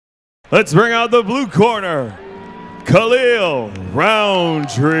Let's bring out the blue corner, Khahil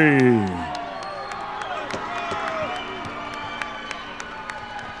Rountree.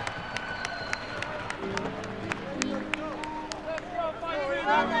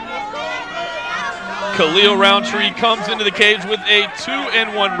 Khahil Rountree comes into the cage with a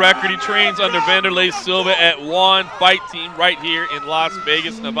 2-1 record. He trains under Vanderlei Silva at One Fight Team right here in Las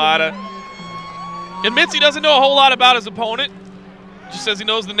Vegas, Nevada. Admits he doesn't know a whole lot about his opponent. Just says he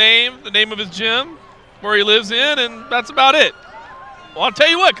knows the name of his gym, where he lives in, and that's about it. Well, I'll tell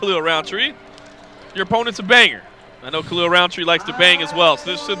you what, Khahil Rountree, your opponent's a banger. I know Khahil Rountree likes to bang as well,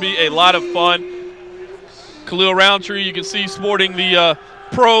 so this should be a lot of fun. Khahil Rountree, you can see sporting the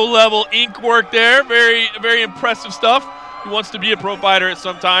pro-level ink work there. Very, very impressive stuff. He wants to be a pro fighter at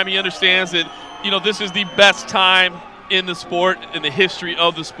some time. He understands that, this is the best time in the sport, in the history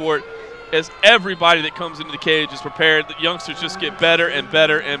of the sport, as everybody that comes into the cage is prepared. The youngsters just get better and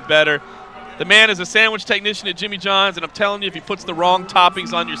better and better. The man is a sandwich technician at Jimmy John's, and I'm telling you, if he puts the wrong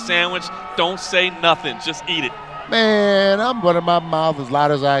toppings on your sandwich, don't say nothing. Just eat it. Man, I'm running my mouth as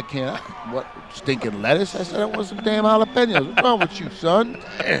loud as I can. What, stinking lettuce? I said I want some damn jalapenos. What's wrong with you, son?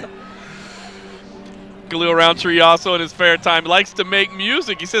 Khahil Rountree also in his spare time likes to make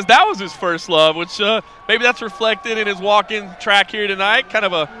music. He says that was his first love, which maybe that's reflected in his walk-in track here tonight. Kind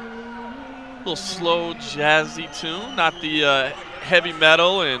of a little slow, jazzy tune, not the heavy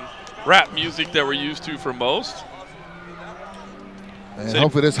metal and rap music that we're used to for most. And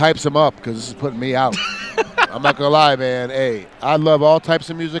hopefully this hypes him up, because this is putting me out. I'm not going to lie, man. Hey, I love all types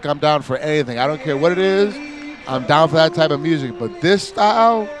of music. I'm down for anything. I don't care what it is. I'm down for that type of music. But this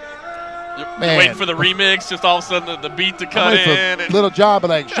style, man. You're waiting for the remix, just all of a sudden the beat to cut in. And Little Job,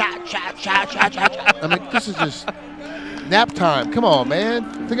 like, shot, shot, shot, shot, shot. I mean, this is just nap time. Come on,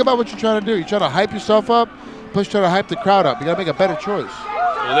 man. Think about what you're trying to do. You're trying to hype yourself up, plus you're trying to hype the crowd up. You got to make a better choice.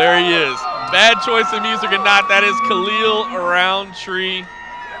 Well, there he is. Bad choice of music or not, that is Khahil Rountree.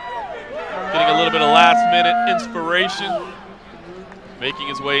 Getting a little bit of last-minute inspiration. Making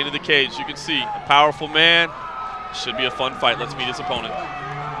his way into the cage. You can see a powerful man. Should be a fun fight. Let's meet his opponent.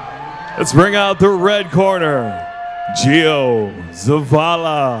 Let's bring out the red corner, Geo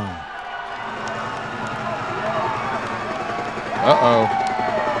Zavala. Uh-oh.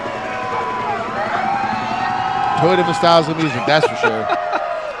 Totally different styles of music, that's for sure.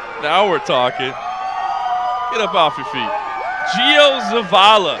 Now we're talking. Get up off your feet. Geo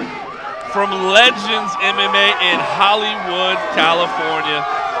Zavala from Legends MMA in Hollywood, California.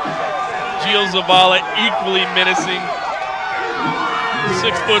 Geo Zavala equally menacing.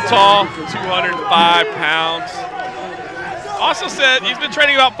 6 foot tall, 205 pounds. Also said he's been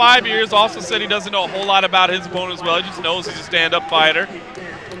training about 5 years. Also said he doesn't know a whole lot about his opponent as well. He just knows he's a stand-up fighter.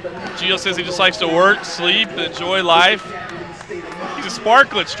 Geo says he just likes to work, sleep, enjoy life. He's a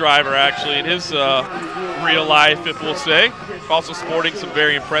Sparklets driver, actually, in his real life, if we'll say. Also sporting some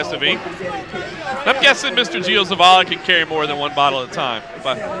very impressive ink. I'm guessing Mr. Geo Zavala can carry more than one bottle at a time, if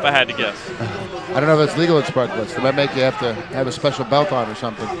I had to guess. I don't know if it's legal in Sparklets. They might make you have to have a special belt on or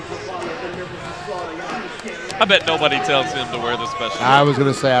something. I bet nobody tells him to wear the special belt. I was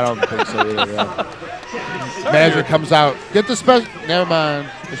going to say I don't think so either. Yeah. Manager comes out, get the special. Never mind.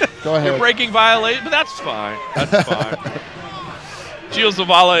 Just go ahead. You're breaking violation, but that's fine. That's fine. Geo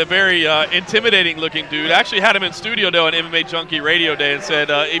Zavala, a very intimidating-looking dude. Actually had him in studio, though, on MMA Junkie Radio Day and said,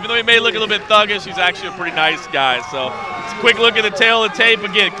 even though he may look a little bit thuggish, he's actually a pretty nice guy. So it's a quick look at the tail of the tape.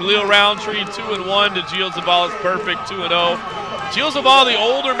 Again, Khahil Rountree, 2-1 to Geo Zavala's perfect 2-0. Geo Zavala, the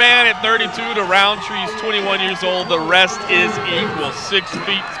older man at 32 to Rountree's 21 years old. The rest is equal. 6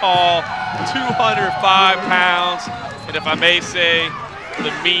 feet tall, 205 pounds. And if I may say,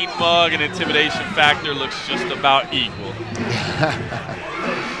 the mean mug and intimidation factor looks just about equal.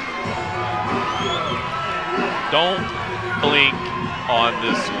 Don't blink on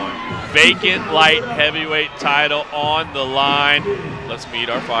this one. Vacant light heavyweight title on the line. Let's meet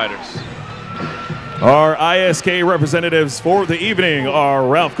our fighters. Our ISK representatives for the evening are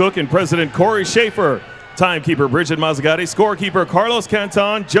Ralph Cook and President Corey Schaefer, timekeeper Bridget Mazzagatti, scorekeeper Carlos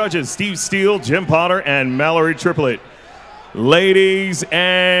Canton, judges Steve Steele, Jim Potter, and Mallory Triplett. Ladies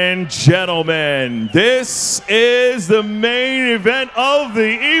and gentlemen, this is the main event of the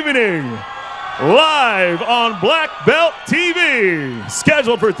evening. Live on Black Belt TV,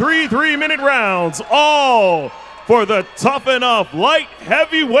 scheduled for 3 3-minute rounds, all for the Tuff-N-Uff Light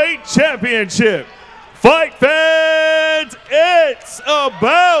Heavyweight Championship. Fight fans, it's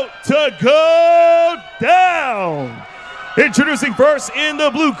about to go down. Introducing first in the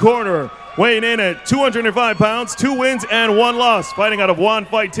blue corner, weighing in at 205 pounds, 2 wins and 1 loss, fighting out of One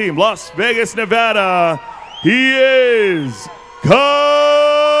Fight Team, Las Vegas, Nevada. He is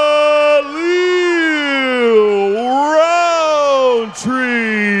Khahil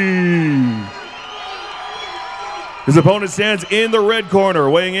His opponent stands in the red corner,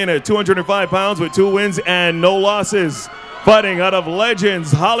 weighing in at 205 pounds with 2 wins and no losses. Fighting out of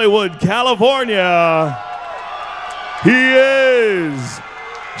Legends, Hollywood, California, he is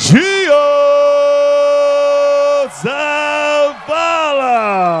Geo Zavala.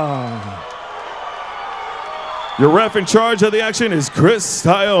 Your ref in charge of the action is Chris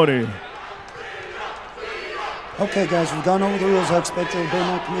Tione. Okay, guys, we've gone over the rules. I expect you to obey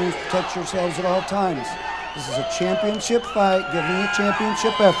my commands, protect yourselves at all times. This is a championship fight, giving you a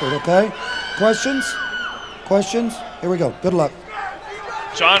championship effort, okay? Questions? Questions? Here we go. Good luck.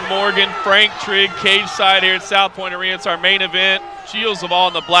 John Morgan, Frank Trigg, cage side here at South Point Arena. It's our main event. Geo Zavala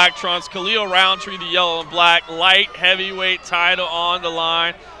in the black trunks, Khahil Rountree, the yellow and black, light heavyweight title on the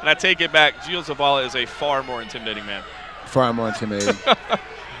line. And I take it back, Geo Zavala is a far more intimidating man. Far more intimidating.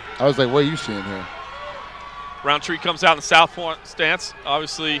 I was like, what are you seeing here? Rountree comes out in the South Point stance.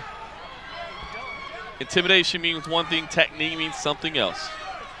 Obviously, intimidation means one thing, technique means something else.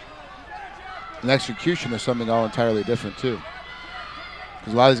 And execution is something all entirely different, too.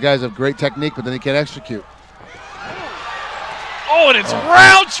 Because a lot of these guys have great technique, but then they can't execute. Oh, and it's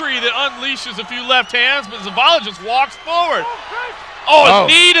Rountree that unleashes a few left hands, but Zavala just walks forward. Oh, a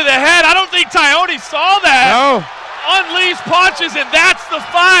knee to the head. I don't think Tione saw that. No. Unleashed punches, and that's the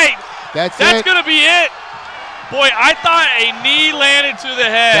fight. That's going to be it. Boy, I thought a knee landed to the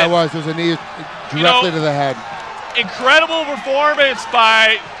head. That was. There was a knee directly to the head. Incredible performance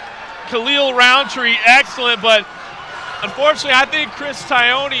by Khahil Rountree. Excellent, but unfortunately, I think Chris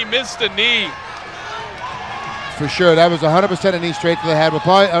Tione missed a knee. For sure. That was 100% a knee straight to the head. We'll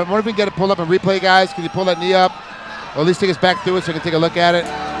probably, I wonder if we can get it pulled up and replay, guys. Can you pull that knee up? Or at least take us back through it so I can take a look at it.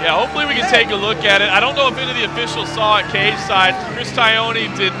 Yeah, hopefully we can take a look at it. I don't know if any of the officials saw it cage side. Chris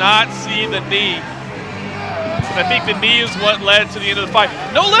Tione did not see the knee. I think the knee is what led to the end of the fight.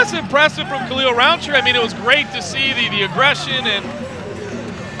 No less impressive from Khahil Rountree. I mean, it was great to see the aggression.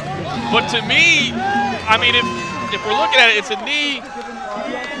 But to me, I mean, if we're looking at it, it's a knee.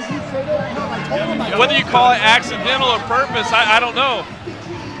 Whether you call it accidental or purpose, I don't know.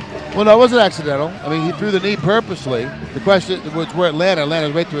 Well, no, it wasn't accidental. I mean, he threw the knee purposely. The question was where it landed. It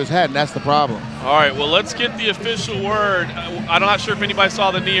landed right through his head, and that's the problem. All right, well, let's get the official word. I'm not sure if anybody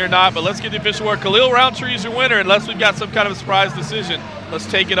saw the knee or not, but let's get the official word. Khahil Rountree is your winner, unless we've got some kind of a surprise decision. Let's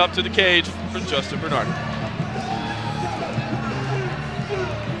take it up to the cage for Justin Bernard.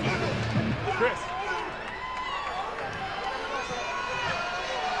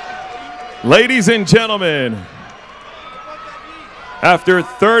 Ladies and gentlemen, after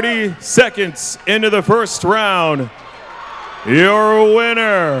 30 seconds into the first round, your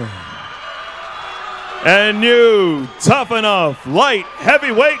winner and new Tuff-N-Uff light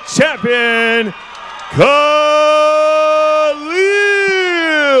heavyweight champion, Khahil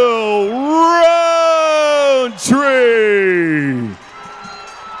Rountree.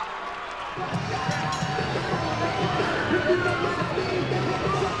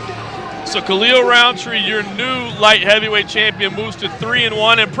 So Khahil Rountree, your new light heavyweight champion, moves to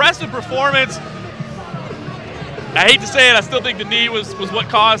 3-1. Impressive performance. I hate to say it, I still think the knee was what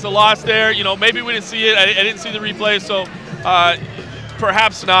caused the loss there. You know, maybe we didn't see it. I didn't see the replay, so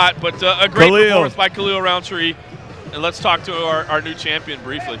perhaps not. But a great performance by Khahil Rountree. And let's talk to our new champion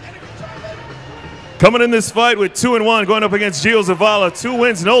briefly. Coming in this fight with 2-1, going up against Geo Zavala, 2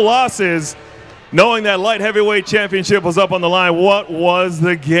 wins, no losses. Knowing that light heavyweight championship was up on the line, what was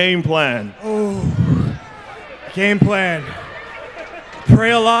the game plan? Oh, game plan.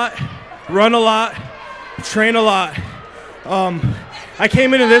 Pray a lot, run a lot, train a lot. I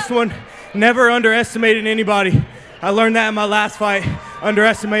came into this one, never underestimated anybody. I learned that in my last fight,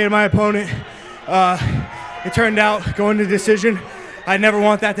 underestimated my opponent. It turned out going to decision. I never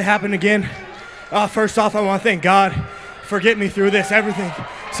want that to happen again. First off, I want to thank God for getting me through this, everything,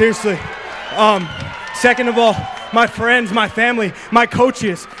 seriously. Second of all, my friends, my family, my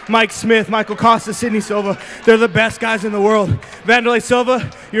coaches, Mike Smith, Michael Costa, Sidney Silva, they're the best guys in the world. Vanderlei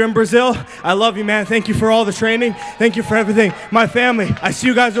Silva, you're in Brazil. I love you, man. Thank you for all the training. Thank you for everything. My family, I see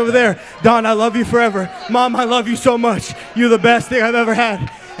you guys over there. Don, I love you forever. Mom, I love you so much. You're the best thing I've ever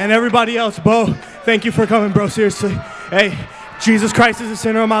had. And everybody else, Bo, thank you for coming, bro, seriously. Hey, Jesus Christ is the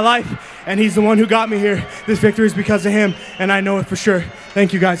center of my life, and he's the one who got me here. This victory is because of him, and I know it for sure.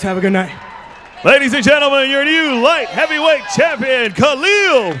 Thank you, guys. Have a good night. Ladies and gentlemen, your new light heavyweight champion,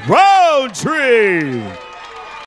 Khahil Rountree.